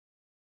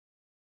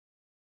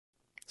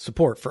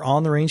Support for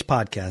On the Range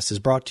podcast is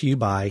brought to you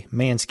by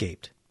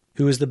Manscaped,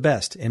 who is the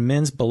best in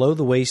men's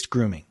below-the-waist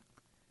grooming.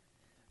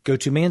 Go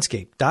to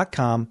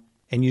manscaped.com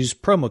and use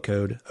promo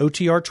code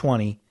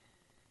OTR20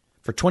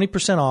 for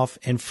 20% off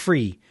and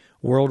free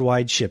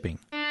worldwide shipping.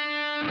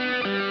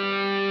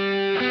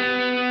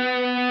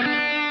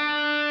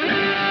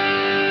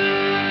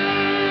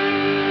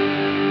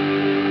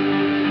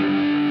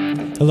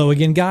 Hello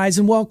again, guys,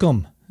 and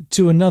welcome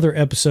to another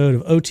episode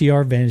of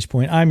OTR Vantage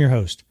Point. I'm your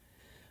host,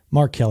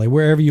 Mark Kelly,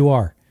 wherever you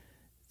are.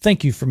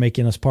 Thank you for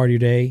making us part of your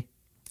day.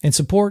 And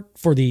support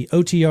for the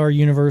OTR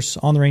Universe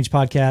On the Range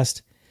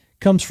podcast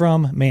comes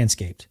from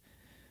Manscaped.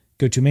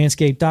 Go to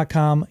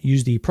manscaped.com,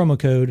 use the promo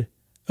code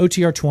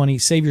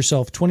OTR20, save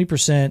yourself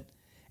 20%,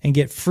 and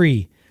get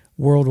free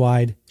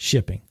worldwide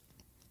shipping.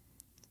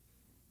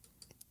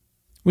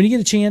 When you get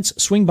a chance,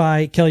 swing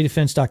by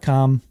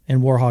kellydefense.com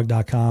and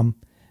warhog.com.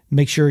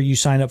 Make sure you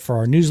sign up for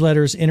our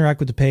newsletters, interact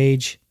with the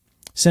page,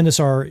 send us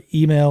our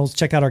emails,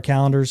 check out our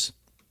calendars.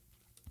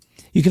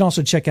 You can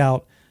also check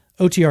out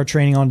OTR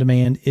Training on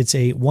Demand. It's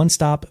a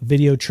one-stop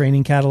video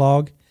training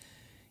catalog.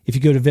 If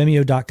you go to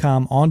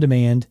vimeo.com on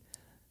demand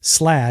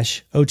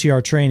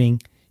 /OTR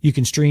Training, you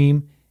can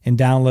stream and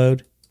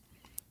download.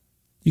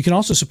 You can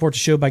also support the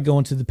show by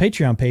going to the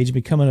Patreon page and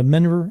becoming a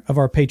member of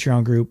our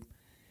Patreon group.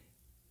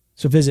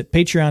 So visit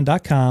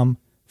patreon.com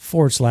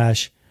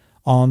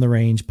 /On the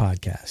Range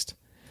podcast.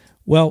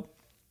 Well,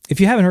 if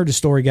you haven't heard the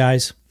story,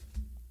 guys,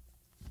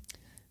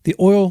 the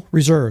oil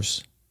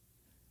reserves,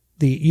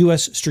 the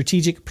U.S.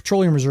 Strategic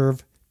Petroleum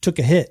Reserve, took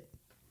a hit.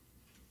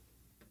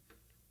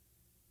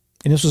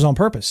 And this was on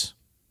purpose.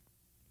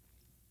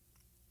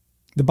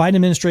 The Biden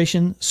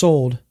administration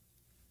sold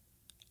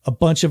a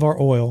bunch of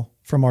our oil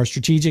from our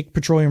Strategic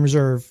Petroleum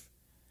Reserve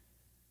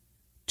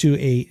to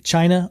a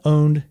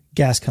China-owned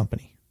gas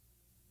company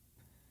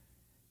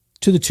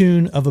to the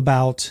tune of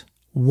about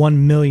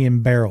 1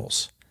 million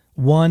barrels.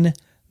 1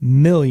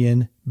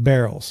 million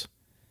barrels.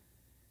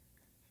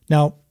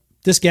 Now,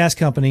 this gas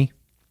company,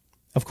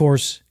 of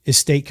course, is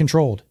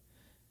state-controlled.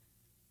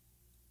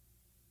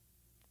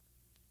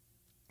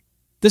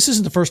 This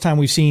isn't the first time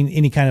we've seen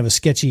any kind of a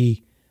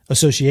sketchy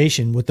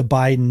association with the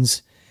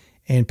Bidens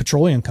and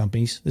petroleum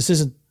companies. This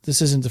isn't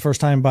the first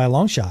time by a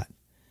long shot.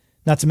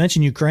 Not to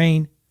mention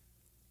Ukraine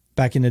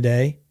back in the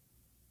day.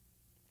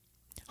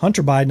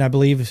 Hunter Biden, I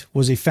believe,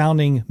 was a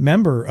founding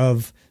member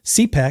of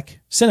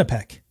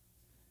Sinopec,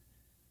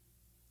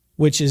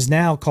 which is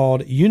now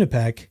called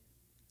Unipec,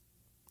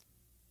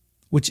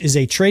 which is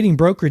a trading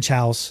brokerage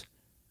house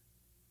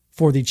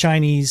for the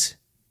Chinese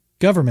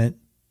government,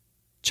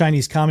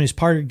 Chinese Communist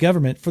Party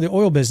government, for the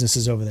oil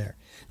businesses over there.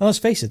 Now, let's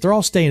face it, they're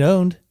all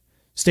state-owned,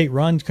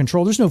 state-run,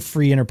 controlled. There's no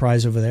free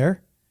enterprise over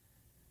there.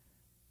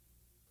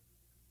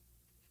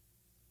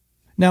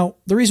 Now,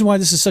 the reason why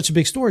this is such a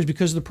big story is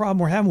because of the problem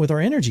we're having with our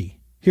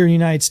energy here in the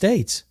United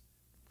States.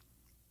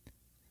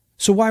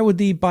 So why would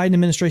the Biden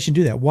administration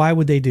do that? Why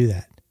would they do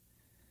that?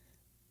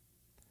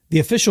 The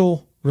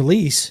official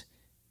release,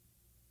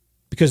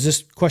 because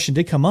this question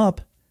did come up,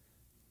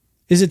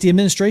 is that the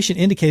administration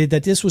indicated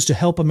that this was to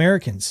help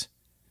Americans.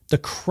 The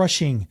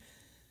crushing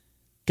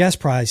gas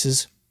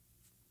prices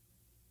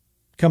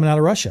coming out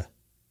of Russia.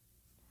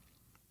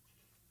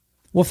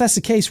 Well, if that's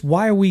the case,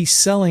 why are we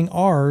selling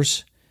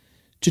ours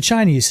to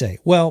China, you say?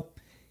 Well,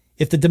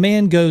 if the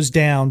demand goes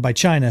down by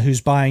China,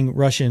 who's buying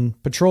Russian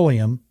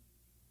petroleum,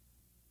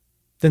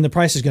 then the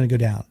price is going to go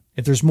down.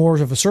 If there's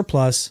more of a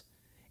surplus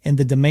and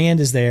the demand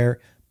is there,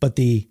 but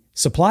the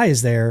supply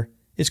is there,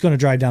 it's going to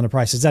drive down the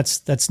prices.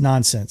 That's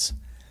nonsense.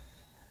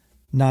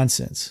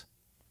 Nonsense.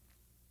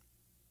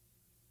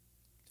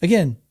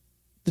 Again,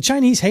 the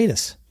Chinese hate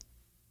us.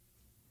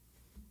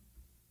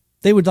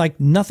 They would like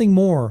nothing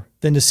more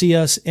than to see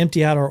us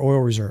empty out our oil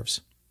reserves.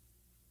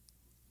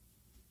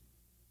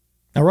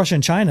 Now, Russia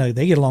and China,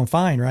 they get along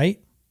fine, right?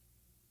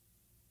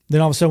 Then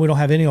all of a sudden we don't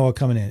have any oil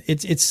coming in.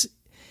 It's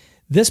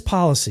this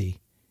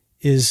policy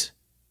is...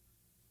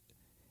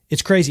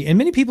 It's crazy. And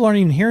many people aren't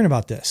even hearing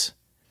about this.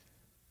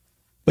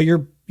 But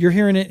you're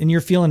hearing it and you're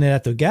feeling it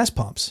at the gas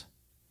pumps.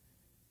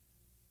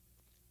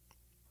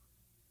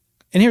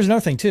 And here's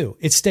another thing too.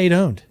 It's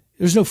state-owned.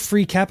 There's no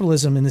free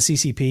capitalism in the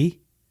CCP.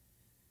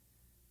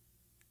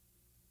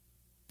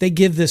 They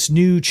give this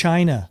new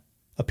China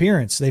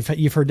appearance.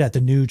 You've heard that,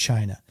 the new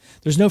China.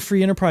 There's no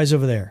free enterprise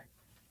over there.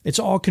 It's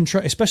all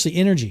control, especially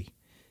energy.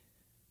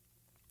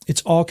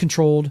 It's all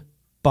controlled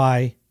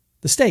by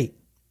the state.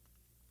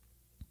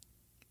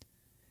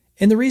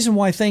 And the reason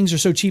why things are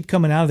so cheap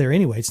coming out of there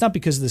anyway, it's not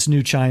because of this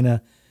new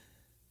China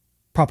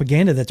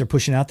propaganda that they're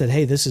pushing out that,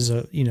 hey, this is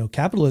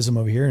capitalism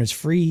over here and it's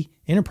free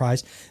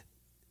enterprise.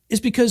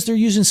 It's because they're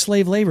using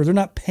slave labor. They're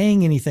not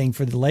paying anything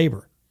for the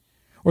labor,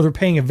 or they're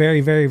paying a very,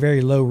 very,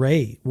 very low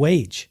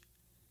wage.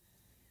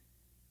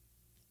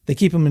 They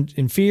keep them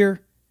in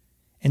fear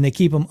and they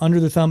keep them under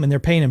the thumb, and they're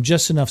paying them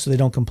just enough so they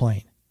don't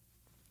complain.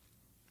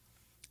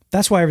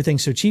 That's why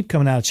everything's so cheap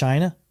coming out of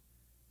China.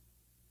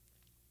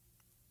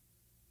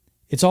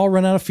 It's all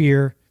run out of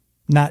fear,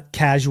 not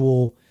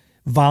casual,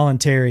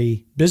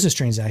 voluntary business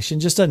transaction.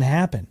 It just doesn't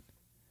happen.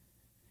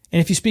 And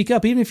if you speak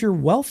up, even if you're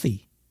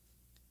wealthy,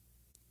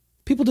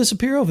 people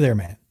disappear over there,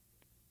 man.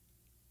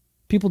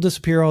 People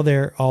disappear over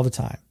there all the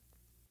time.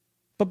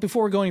 But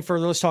before we go any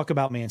further, let's talk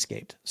about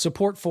Manscaped.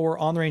 Support for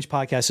On the Range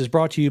Podcast is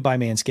brought to you by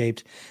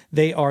Manscaped.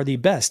 They are the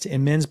best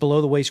in men's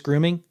below-the-waist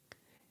grooming,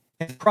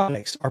 and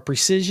products are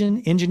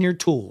precision engineered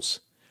tools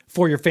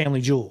for your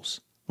family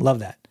jewels. Love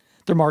that.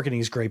 Their marketing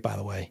is great, by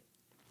the way.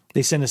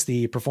 They sent us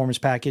the performance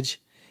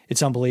package.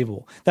 It's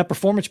unbelievable. That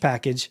performance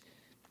package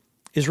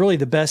is really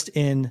the best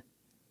in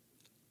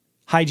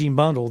hygiene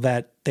bundle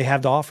that they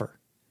have to offer.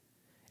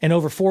 And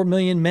over 4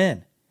 million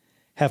men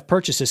have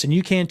purchased this, and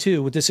you can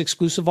too with this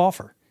exclusive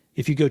offer.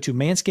 If you go to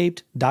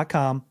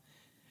manscaped.com,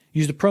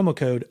 use the promo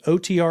code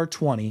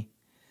OTR20,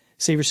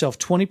 save yourself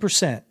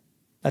 20%.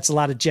 That's a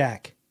lot of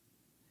jack.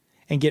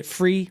 And get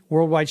free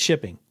worldwide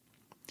shipping.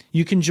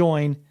 You can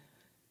join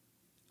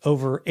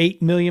over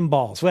 8 million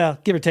balls. Well,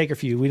 give or take a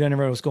few. We don't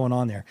know what's going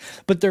on there.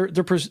 But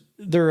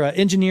their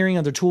engineering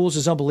on their tools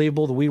is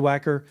unbelievable. The Weed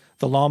Whacker,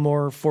 the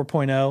Lawnmower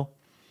 4.0.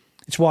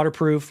 It's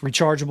waterproof,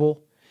 rechargeable.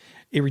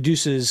 It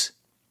reduces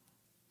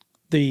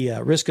the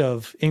risk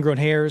of ingrown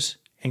hairs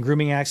and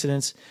grooming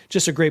accidents.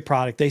 Just a great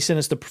product. They sent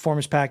us the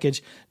performance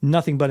package.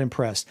 Nothing but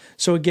impressed.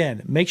 So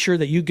again, make sure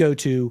that you go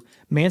to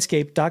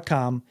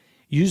manscaped.com,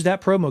 use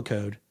that promo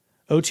code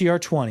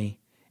OTR20,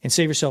 and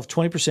save yourself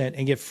 20%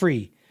 and get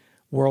free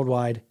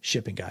worldwide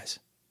shipping, guys.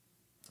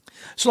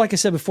 So like I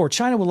said before,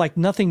 China would like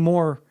nothing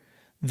more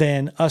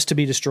than us to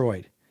be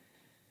destroyed.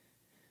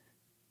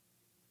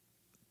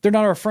 They're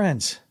not our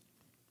friends.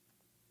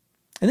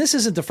 And this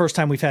isn't the first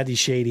time we've had these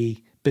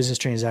shady business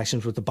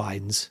transactions with the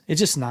Bidens. It's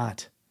just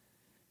not.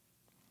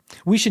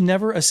 We should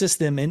never assist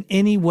them in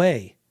any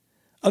way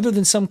other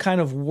than some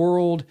kind of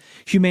world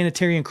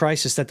humanitarian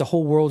crisis that the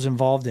whole world's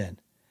involved in.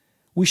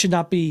 We should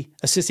not be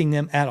assisting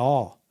them at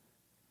all.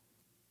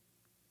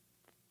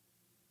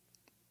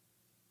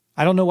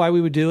 I don't know why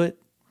we would do it.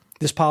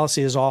 This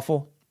policy is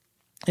awful.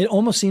 It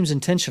almost seems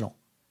intentional.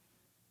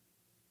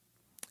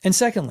 And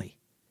secondly,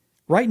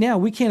 right now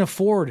we can't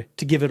afford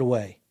to give it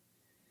away.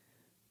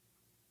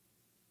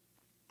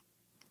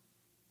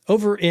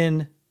 Over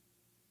in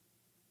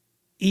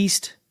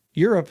East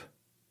Europe,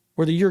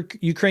 where the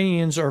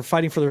Ukrainians are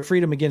fighting for their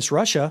freedom against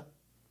Russia,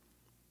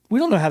 we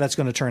don't know how that's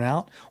going to turn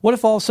out. What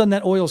if all of a sudden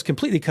that oil is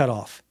completely cut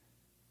off?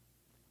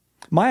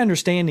 My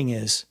understanding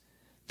is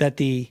that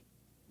the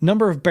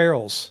number of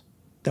barrels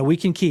that we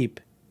can keep,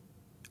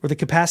 or the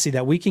capacity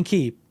that we can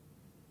keep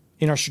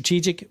in our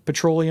strategic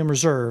petroleum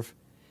reserve,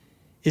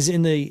 is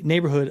in the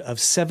neighborhood of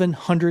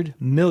 700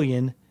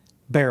 million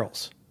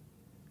barrels.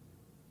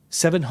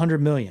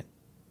 700 million.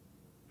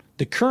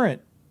 The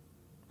current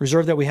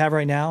reserve that we have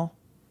right now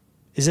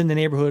is in the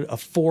neighborhood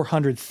of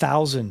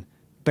 400,000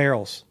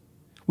 barrels.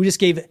 We just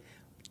gave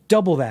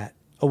double that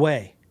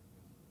away.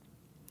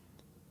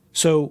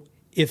 So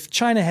if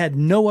China had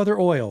no other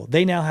oil,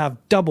 they now have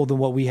double than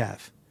what we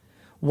have.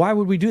 Why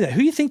would we do that? Who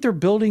do you think they're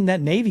building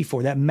that navy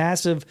for, that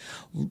massive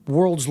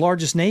world's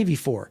largest navy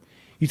for?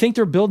 You think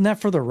they're building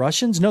that for the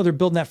Russians? No, they're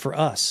building that for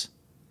us.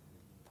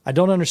 I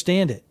don't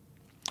understand it.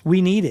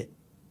 We need it.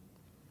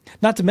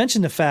 Not to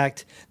mention the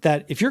fact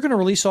that if you're going to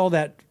release all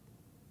that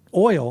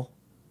oil,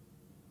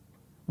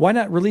 why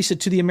not release it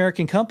to the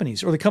American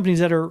companies or the companies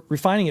that are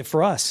refining it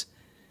for us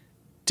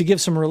to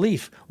give some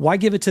relief? Why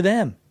give it to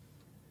them?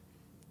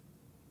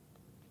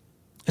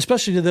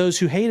 Especially to those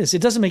who hate us.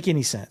 It doesn't make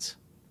any sense.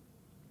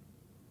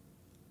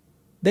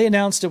 They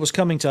announced it was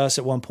coming to us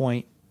at one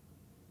point,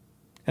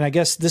 and I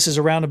guess this is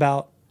a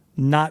roundabout,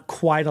 not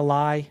quite a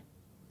lie.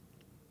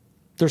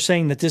 They're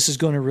saying that this is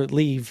going to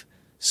relieve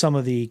some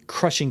of the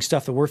crushing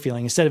stuff that we're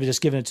feeling instead of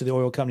just giving it to the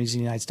oil companies in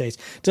the United States.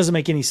 It doesn't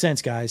make any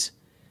sense, guys.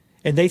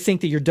 And they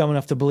think that you're dumb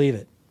enough to believe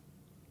it.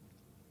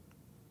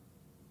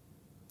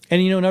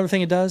 And you know another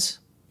thing it does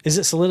is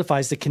it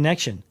solidifies the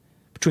connection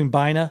between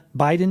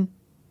Biden,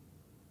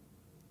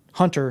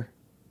 Hunter,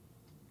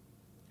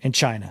 and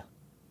China.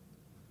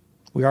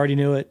 We already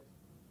knew it.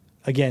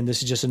 Again,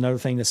 this is just another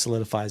thing that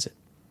solidifies it.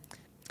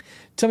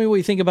 Tell me what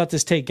you think about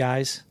this take,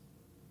 guys.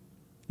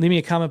 Leave me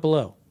a comment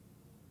below.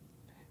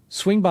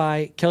 Swing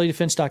by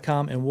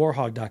kellydefense.com and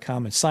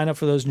warhog.com and sign up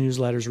for those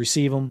newsletters,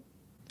 receive them,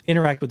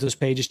 interact with those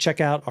pages, check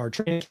out our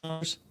training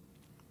calendars.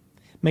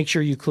 Make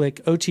sure you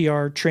click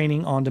OTR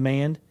Training on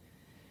Demand.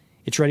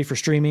 It's ready for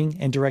streaming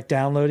and direct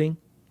downloading.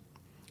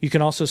 You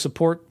can also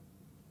support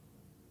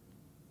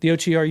the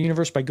OTR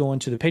universe by going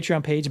to the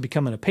Patreon page and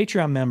becoming a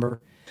Patreon member.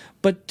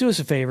 But do us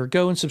a favor,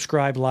 go and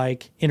subscribe,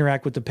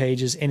 interact with the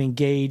pages, and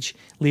engage.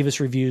 Leave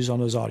us reviews on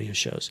those audio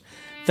shows.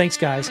 Thanks,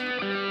 guys.